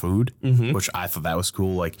give them food, which I thought that was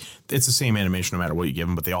cool. Like it's the same animation no matter what you give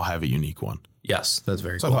them, but they all have a unique one. Yes, that's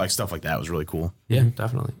very So cool. I thought like stuff like that was really cool. Yeah,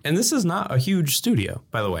 definitely. And this is not a huge studio,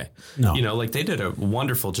 by the way. No. Like they did a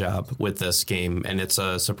wonderful job with this game, and it's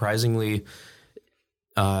surprisingly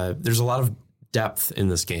there's a lot of depth in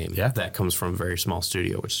this game that comes from a very small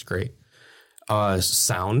studio, which is great.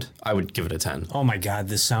 Sound, I would give it a 10. Oh my God,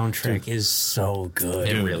 the soundtrack is so good.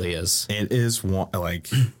 It really is. It is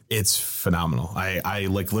it's phenomenal. I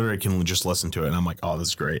like literally can just listen to it and I'm like, oh, this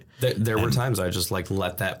is great. There were times I just like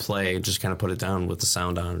let that play, just kind of put it down with the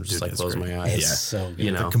sound on, and just like close my eyes. It's so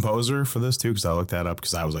good. The composer for this too, because I looked that up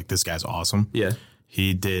because I was like, this guy's awesome. Yeah.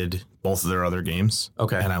 He did both of their other games.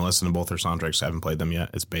 Okay. And I listened to both their soundtracks. I haven't played them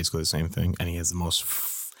yet. It's basically the same thing. And he has the most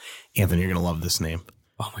Anthony, you're gonna love this name.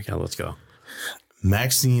 Oh my God, let's go.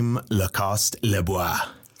 Maxime Lacoste Lebois.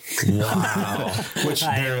 Wow. Which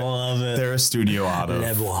I love it. they're a studio out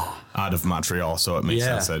Lebois. of Montreal, so it makes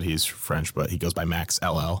sense that he's French, but he goes by Max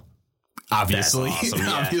LL. Obviously, That's awesome,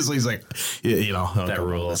 yeah. obviously he's like, That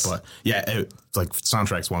rules. But yeah, it's like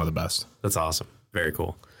soundtrack's one of the best. That's awesome. Very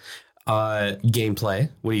cool. Gameplay.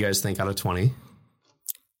 What do you guys think out of 20?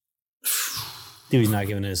 Dude, he's not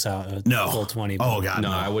giving us a full 20. but- Oh god,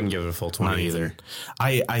 No, I wouldn't give it a full 20 Not either.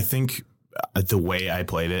 I think the way I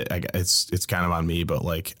played it, it's kind of on me, but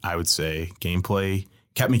like I would say gameplay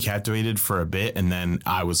kept me captivated for a bit, and then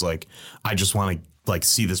I was like, I just want to like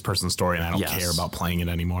see this person's story, and I don't care about playing it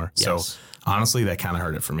anymore. Yes. So honestly, that kind of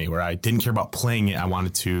hurt it for me, where I didn't care about playing it. I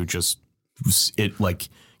wanted to just get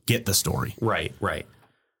get the story. Right.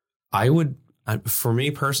 I would, for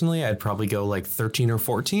me personally, I'd probably go like 13 or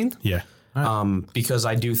 14. Yeah. Right. Because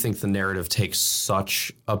I do think the narrative takes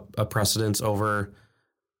such a precedence over.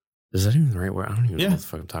 Is that even the right word? I don't even know what the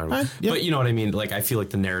fuck I'm talking about. But you know what I mean? Like, I feel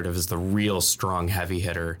like the narrative is the real strong heavy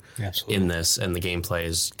hitter in this, and the gameplay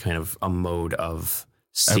is kind of a mode of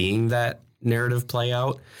seeing that narrative play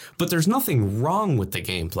out. But there's nothing wrong with the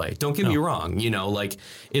gameplay. Don't get me wrong. You know, like,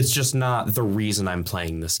 it's just not the reason I'm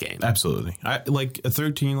playing this game. Absolutely. I like a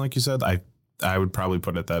 13, like you said, I would probably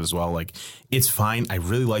put it that as well. Like, it's fine. I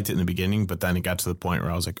really liked it in the beginning, but then it got to the point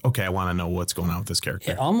where I was like, okay, I want to know what's going on with this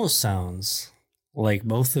character. It almost sounds like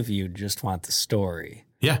both of you just want the story.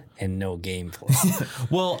 Yeah. And no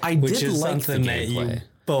gameplay. Well, I which did is like something the that gameplay. you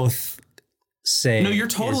both say. No, you're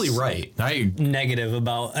totally right. Negative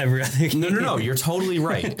about every other game. No. You're totally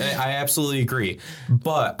right. I absolutely agree.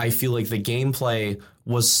 But I feel like the gameplay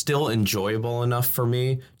was still enjoyable enough for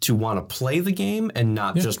me to want to play the game and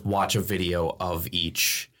not just watch a video of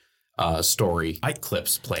each story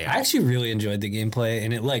clips play out. I actually really enjoyed the gameplay,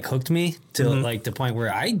 and it like hooked me to like the point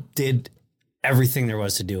where I did everything there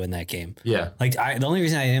was to do in that game. Yeah. Like the only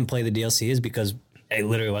reason I didn't play the DLC is because it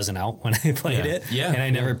literally wasn't out when I played it. Yeah. And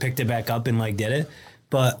I never picked it back up and like did it.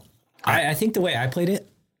 But I think the way I played it,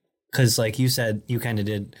 because like you said, you kind of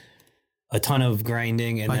did a ton of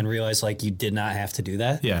grinding and then realized like you did not have to do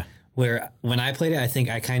that. Yeah. Where when I played it, I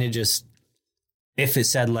think I kind of just, if it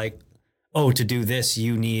said like, oh, to do this,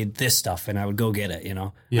 you need this stuff, and I would go get it, you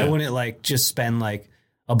know? Yeah. I wouldn't like just spend like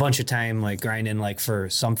a bunch of time like grinding like for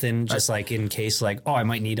something just like in case like, oh, I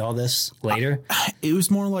might need all this later. It was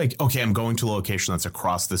more like, okay, I'm going to a location that's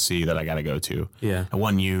across the sea that I got to go to. Yeah. And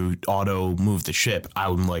when you auto move the ship,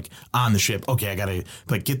 I'm like on the ship. Okay, I got to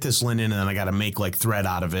like get this linen, and then I got to make like thread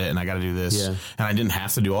out of it, and I got to do this. Yeah. And I didn't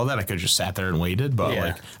have to do all that. I could have just sat there and waited, but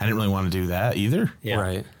like I didn't really want to do that either. Yeah.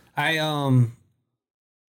 Right. I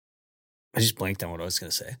just blanked on what I was going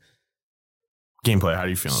to say. Gameplay, how are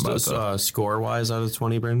you feeling about it? Score-wise out of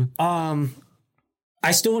 20, Brandon? I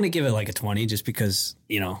still want to give it like a 20 just because,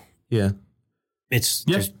 you know, it's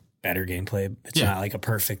just better gameplay. It's not like a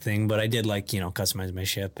perfect thing, but I did like, you know, customize my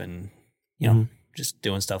ship and, you know, just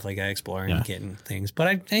doing stuff like that, exploring and getting things.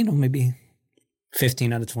 But I know, maybe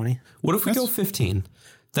 15 out of 20. What if we go 15?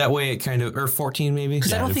 That way it kind of, or 14 maybe?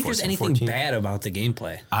 Because I don't think there's anything bad about the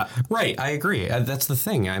gameplay. Right, I agree. That's the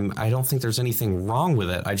thing. I don't think there's anything wrong with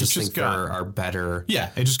it. I just think there are better. Yeah,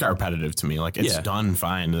 it just got repetitive to me. Like, it's done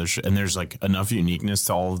fine. There's like enough uniqueness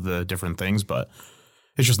to all of the different things, but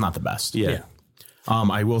it's just not the best. Yeah.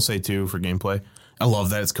 I will say, too, for gameplay, I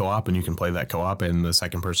love that it's co-op and you can play that co-op and the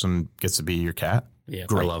second person gets to be your cat. Yeah.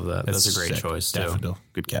 Great. I love that. That's a great choice, too. Daffodil.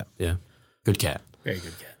 Good cat. Yeah. Good cat. Very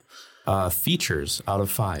good cat. Features out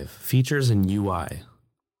of 5. Features and UI.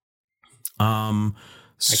 I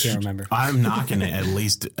can't remember. I'm knocking it at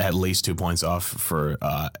least 2 points off for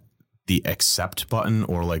the accept button,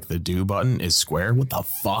 or like the do button is square. What the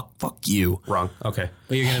fuck? Fuck you. Wrong. Okay.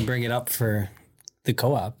 But you're going to bring it up for the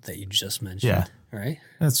co-op that you just mentioned. Yeah. Right?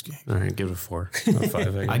 That's good. All right, give it a 4 out of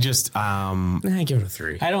 5. I just give it a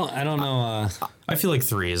 3. I don't know. I feel like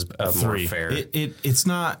 3 is more fair. It's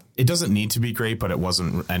not. It doesn't need to be great, but it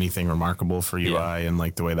wasn't anything remarkable for UI and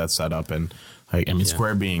like the way that's set up. And I mean,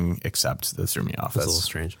 Square being accept, that threw me off. That's a little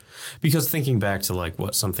strange. Because thinking back to like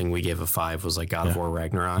what something we gave a 5 was like God of War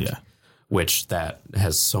Ragnarok. Yeah. Which that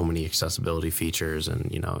has so many accessibility features, and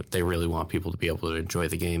you know they really want people to be able to enjoy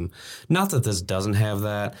the game. Not that this doesn't have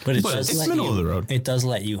that, but it's middle of the road. It does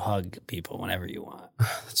let you hug people whenever you want.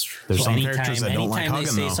 That's true. There's some characters that don't like hugging.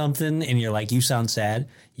 Anytime they say something and you're like, you sound sad,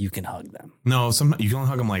 you can hug them. No, you can only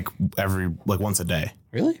hug them like once a day.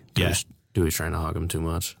 Really? Yeah. Dewey's trying to hug them too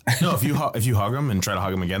much. No, if you hug them and try to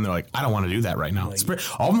hug them again, they're like, I don't want to do that right now.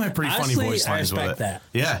 All of them have pretty funny voice lines with it. That.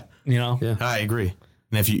 Yeah. You know? Yeah. I agree.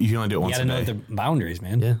 And if you only do it once a day. You got to know the boundaries,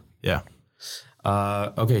 man. Yeah.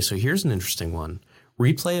 Okay, so here's an interesting one.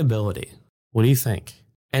 Replayability. What do you think?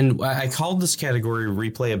 And I called this category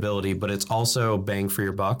replayability, but it's also bang for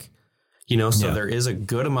your buck. You know, so there is a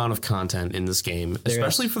good amount of content in this game,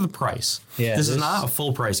 especially for the price. Yeah, this is not a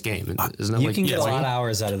full price game, isn't it? You can get a lot of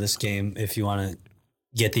hours out of this game if you want to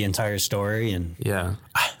get the entire story. And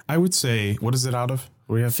I would say, what is it out of?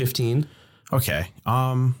 We have 15. Okay.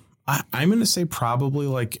 I'm going to say probably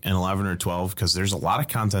like an 11 or 12 because there's a lot of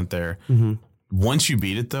content there. Mm-hmm. Once you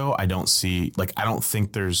beat it, though, I don't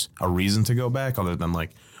think there's a reason to go back other than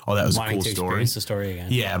like, oh, that was a cool story. Experience the story again.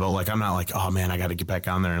 Yeah, but like I'm not like, oh man, I got to get back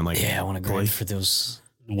on there and like, I want to grind for those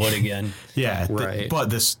wood again. Yeah, right. But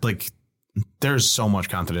this like, there's so much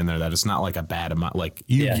content in there that it's not like a bad amount. Like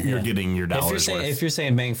you're getting your dollars worth. If you're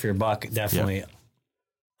saying bang for your buck, definitely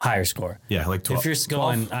higher score. Yeah, like 12. If you're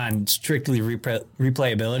going on strictly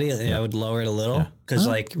replayability, I would lower it a little because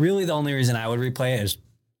like really the only reason I would replay it is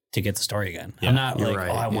to get the story again. I'm not like, right.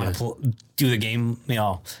 I want to do the game,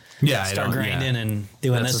 start grinding and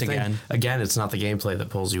doing this again. Again, it's not the gameplay that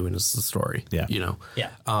pulls you in, it's the story. Yeah.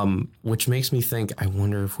 Yeah. Which makes me think, I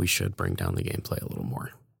wonder if we should bring down the gameplay a little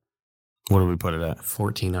more. What do we put it at?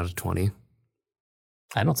 14 out of 20.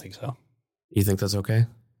 I don't think so. You think that's okay?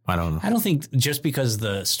 I don't know. I don't think just because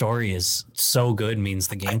the story is so good means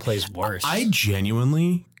the gameplay is worse. I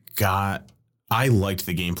genuinely I liked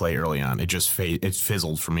the gameplay early on. It just it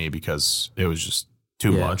fizzled for me because it was just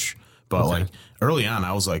too much. But like early on,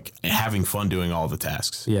 I was like having fun doing all the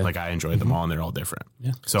tasks. Yeah. Like I enjoyed them all and they're all different.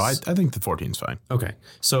 Yeah. So I think the 14 is fine. Okay.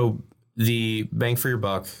 So the bang for your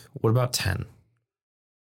buck, what about 10?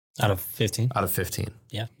 Out of 15? Out of 15.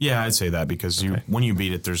 Yeah. Yeah, I'd say that because when you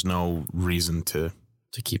beat it, there's no reason to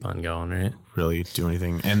keep on going, right? Really do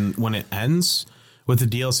anything. And when it ends with the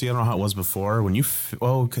DLC, I don't know how it was before. When you,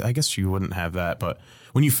 I guess you wouldn't have that, but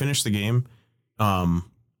when you finish the game,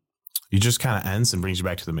 it just kind of ends and brings you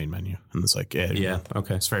back to the main menu. And it's like,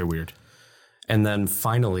 okay. It's very weird. And then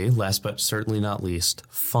finally, last but certainly not least,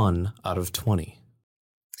 fun out of 20.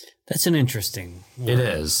 That's an interesting word. It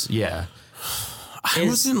is, yeah.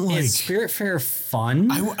 Is Spiritfarer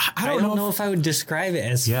fun? I don't know if I would describe it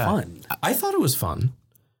as fun. I thought it was fun.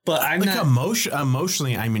 But I'm like not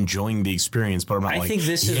emotionally. I'm enjoying the experience, but I'm not. I think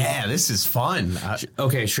this is fun.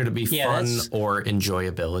 Okay, should it be fun or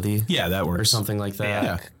enjoyability? Yeah, that works, or something like that.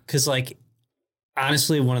 Yeah, because like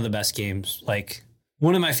honestly, one of the best games, like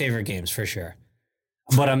one of my favorite games for sure.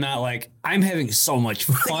 But I'm not like I'm having so much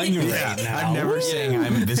fun right now. I'm never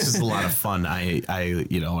saying this is a lot of fun. I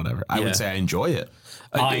whatever. I would say I enjoy it.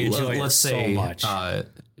 I enjoy it so much.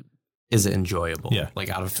 Is it enjoyable? Yeah. Like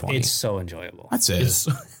out of 20. It's so enjoyable. I'd say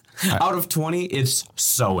out of 20, it's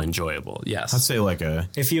so enjoyable. Yes. I'd say like a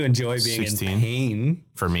if you enjoy being 16. In pain.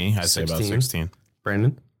 For me, I'd say about 16.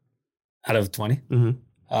 Brandon? Out of 20?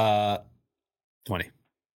 Mm-hmm. 20.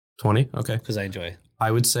 20? Okay. Because I enjoy.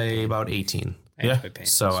 I would say about 18. I enjoy pain.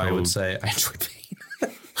 So I would say I enjoy pain.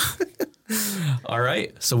 All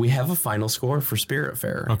right. So we have a final score for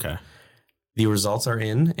Spiritfarer. Okay. The results are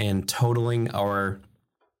in, and totaling our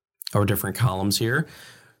different columns here,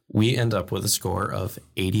 we end up with a score of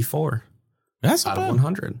 84. That's out of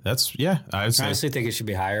 100. That's I honestly think it should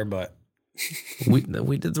be higher, but we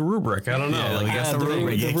did the rubric. I don't know. Yeah, like that's the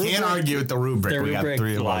rubric. You can't argue with the rubric. The we rubric got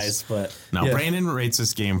 3 of lies, us. But Brandon rates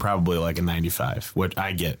this game probably like a 95, which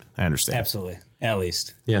I get. I understand. Absolutely. At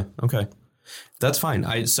least. Yeah. Okay. That's fine.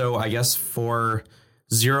 I guess for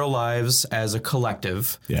 0 lives as a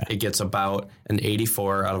collective, it gets about an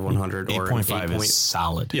 84 out of 100 or 8.5 is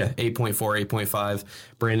solid. Yeah, 8.4, 8.5.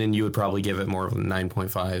 Brandon, you would probably give it more of a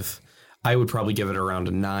 9.5. I would probably give it around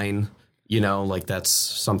a 9. Like that's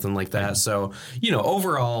something like that. So,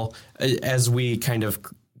 overall, as we kind of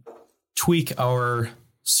tweak our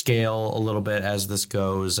scale a little bit as this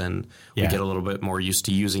goes and we get a little bit more used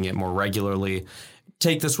to using it more regularly,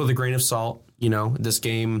 take this with a grain of salt. This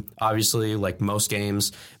game, obviously, like most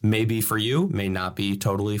games, may be for you, may not be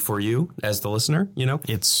totally for you as the listener.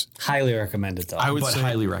 It's highly recommended, though. I would say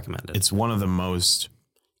highly recommended. It's one of the most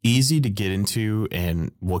easy to get into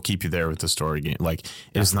and will keep you there with the story game. Like,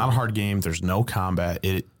 it's not a hard game. There's no combat,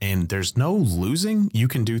 and there's no losing. You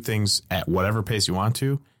can do things at whatever pace you want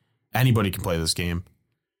to. Anybody can play this game.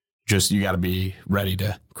 Just you got to be ready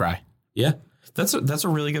to cry. Yeah. That's a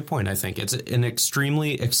really good point. I think it's an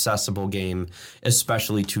extremely accessible game,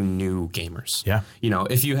 especially to new gamers. Yeah.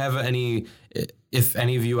 If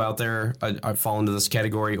any of you out there fall into this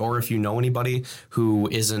category, or if you know anybody who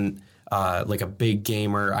isn't like a big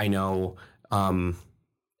gamer, I know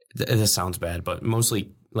this sounds bad, but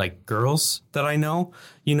mostly like girls that I know,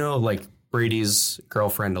 like Brady's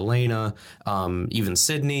girlfriend, Elena, even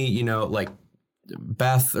Sydney, like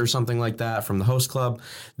Beth or something like that from the host club,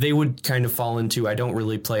 they would kind of fall into, I don't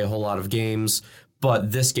really play a whole lot of games,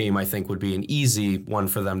 but this game I think would be an easy one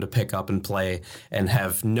for them to pick up and play and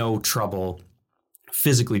have no trouble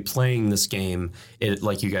physically playing this game. It,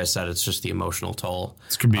 like you guys said, it's just the emotional toll.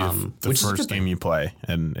 This could be the first game you play,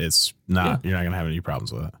 and it's not you're not going to have any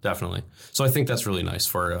problems with it. Definitely. So I think that's really nice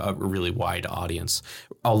for a really wide audience.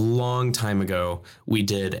 A long time ago, we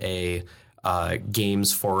did a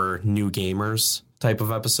games for new gamers type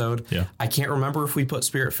of episode. Yeah. I can't remember if we put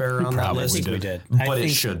Spiritfarer on that list. I think we did. But it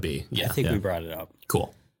should be. Yeah. I think we brought it up.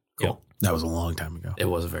 Cool. Yep. That was a long time ago. It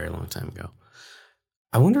was a very long time ago.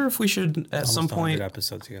 I wonder if we should at some point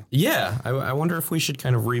episodes ago. Yeah. I wonder if we should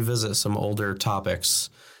kind of revisit some older topics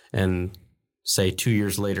and say 2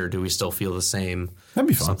 years later, do we still feel the same? That'd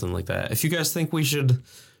be fun. Something like that. If you guys think we should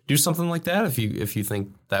do something like that. If you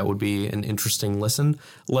think that would be an interesting listen,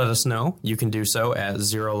 let us know. You can do so at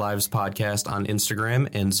Zero Lives Podcast on Instagram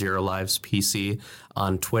and Zero Lives PC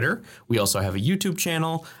on Twitter. We also have a YouTube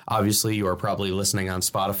channel. Obviously, you are probably listening on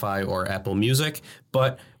Spotify or Apple Music,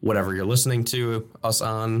 but whatever you're listening to us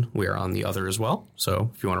on, we are on the other as well.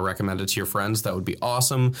 So if you want to recommend it to your friends, that would be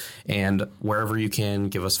awesome. And wherever you can,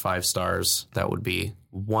 give us 5 stars. That would be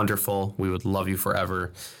wonderful. We would love you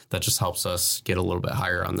forever. That just helps us get a little bit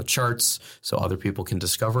higher on the charts so other people can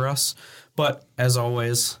discover us. But as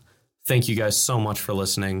always, thank you guys so much for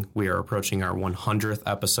listening. We are approaching our 100th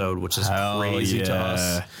episode, which is crazy to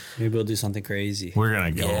us. Maybe we'll do something crazy. We're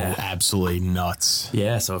going to go absolutely nuts.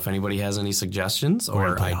 Yeah, so if anybody has any suggestions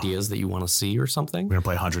or ideas that you want to see or something. We're going to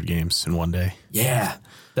play 100 games in one day. Yeah,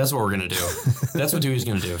 that's what we're going to do. That's what Dewey's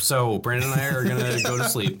going to do. So Brandon and I are going to go to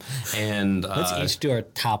sleep. And let's each do our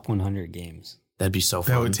top 100 games. That'd be so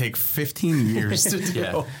fun. That would take 15 years to do.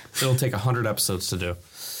 Yeah, it'll take 100 episodes to do.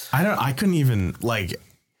 I couldn't even,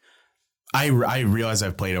 I realize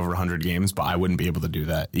I've played over 100 games, but I wouldn't be able to do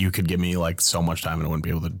that. You could give me so much time and I wouldn't be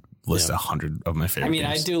able to list 100 of my favorite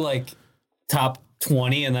games. I do top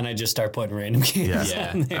 20 and then I just start putting random games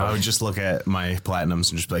on there. I would just look at my platinums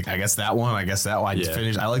and just be like, I guess that one. I just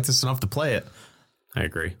finished. I like this enough to play it. I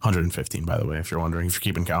agree. 115, by the way, if you're wondering, if you're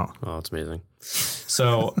keeping count. Oh, it's amazing.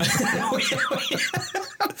 So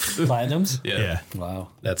platinums? Yeah. Wow.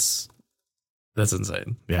 That's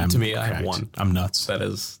insane. Yeah. To me, I have 1. I'm nuts.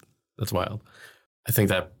 That's wild. I think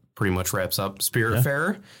that pretty much wraps up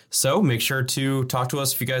Spiritfarer. So make sure to talk to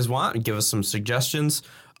us if you guys want and give us some suggestions.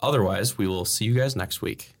 Otherwise, we will see you guys next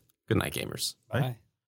week. Good night, gamers. Bye.